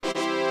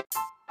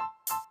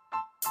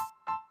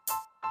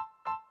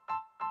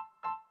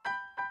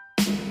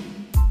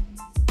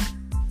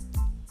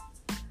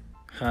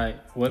Hi,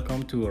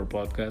 welcome to our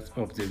podcast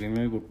of the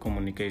Business Book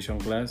Communication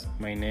class.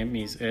 My name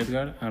is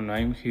Edgar and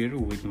I'm here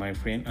with my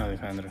friend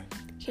Alejandra.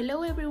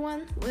 Hello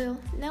everyone.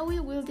 Now we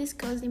will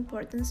discuss the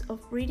importance of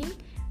reading,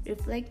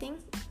 reflecting,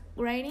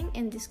 writing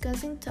and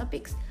discussing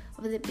topics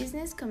of the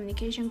business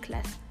communication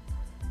class.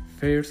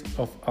 First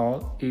of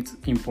all, it's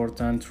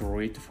important to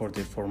read for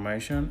the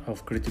formation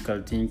of critical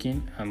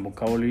thinking and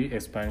vocabulary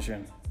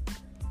expansion.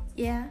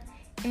 Yeah,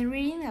 and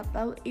reading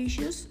about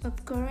issues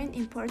of current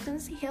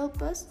importance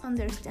help us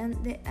understand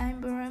the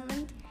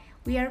environment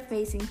we are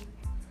facing.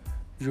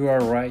 You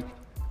are right.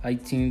 I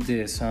think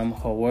the same,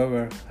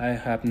 however, I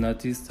have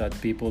noticed that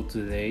people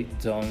today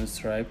don't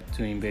strive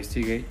to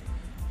investigate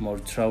more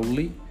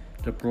thoroughly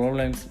the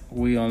problems.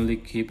 We only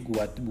keep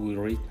what we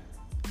read.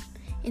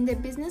 In the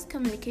business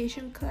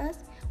communication class,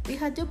 we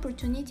had the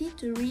opportunity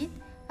to read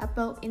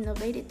about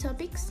innovative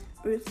topics,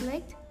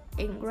 reflect,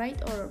 and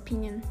write our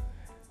opinion.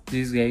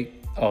 This gave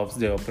us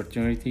the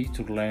opportunity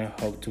to learn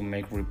how to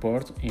make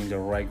reports in the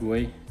right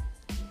way.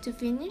 To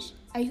finish,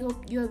 I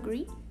hope you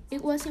agree.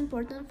 It was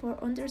important for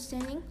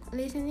understanding,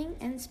 listening,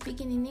 and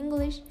speaking in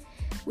English,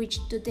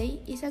 which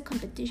today is a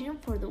competition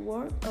for the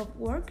world of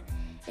work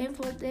and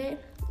for the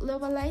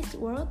globalized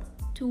world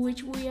to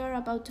which we are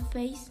about to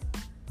face.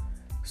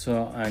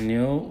 So,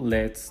 Anu,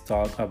 let's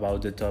talk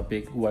about the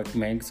topic what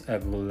makes a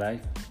good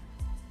life.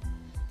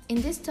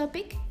 In this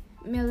topic,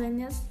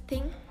 millennials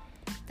think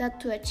that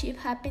to achieve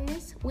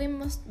happiness we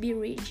must be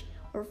rich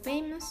or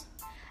famous,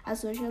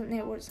 as social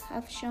networks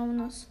have shown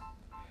us.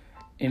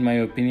 In my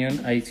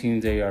opinion, I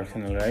think they are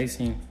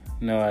generalizing.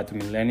 Not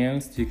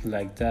millennials think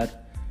like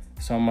that.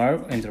 Some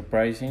are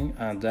enterprising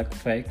and that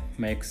fact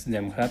makes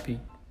them happy.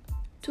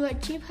 To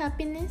achieve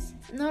happiness,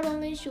 not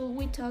only should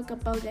we talk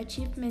about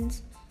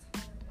achievements,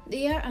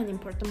 they are an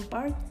important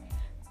part,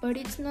 but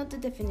it's not the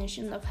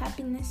definition of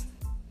happiness.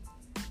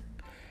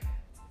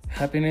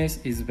 Happiness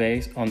is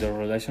based on the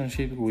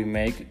relationship we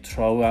make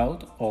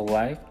throughout our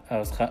life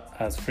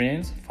as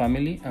friends,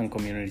 family, and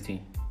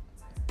community.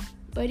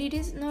 But it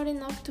is not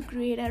enough to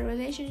create a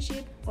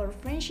relationship or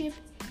friendship.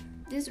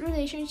 This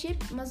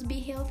relationship must be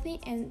healthy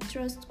and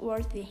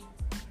trustworthy.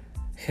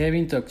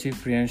 Having toxic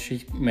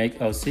friendships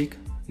make us sick,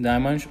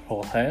 damage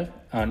our health,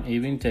 and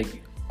even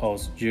take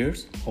us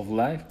years of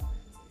life.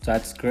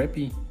 That's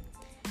creepy.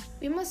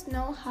 We must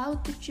know how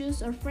to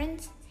choose our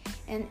friends,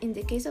 and in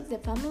the case of the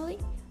family,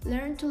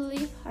 learn to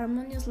live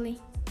harmoniously.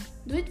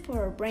 Do it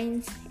for our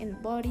brains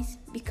and bodies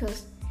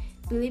because,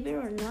 believe it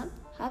or not,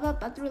 have a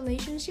bad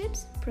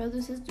relationships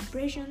produces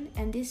depression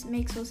and this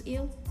makes us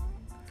ill.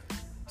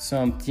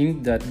 Some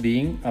think that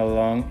being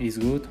alone is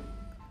good,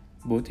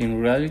 but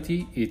in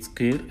reality it's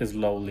killed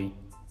slowly.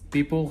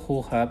 People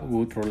who have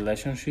good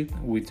relationships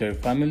with their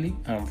family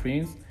and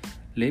friends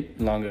live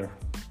longer.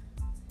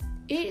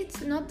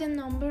 It's not the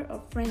number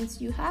of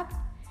friends you have,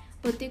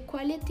 but the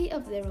quality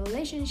of the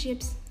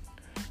relationships.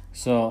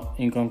 So,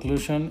 in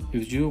conclusion,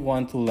 if you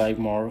want to live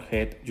more,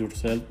 get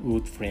yourself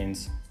good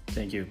friends.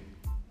 Thank you.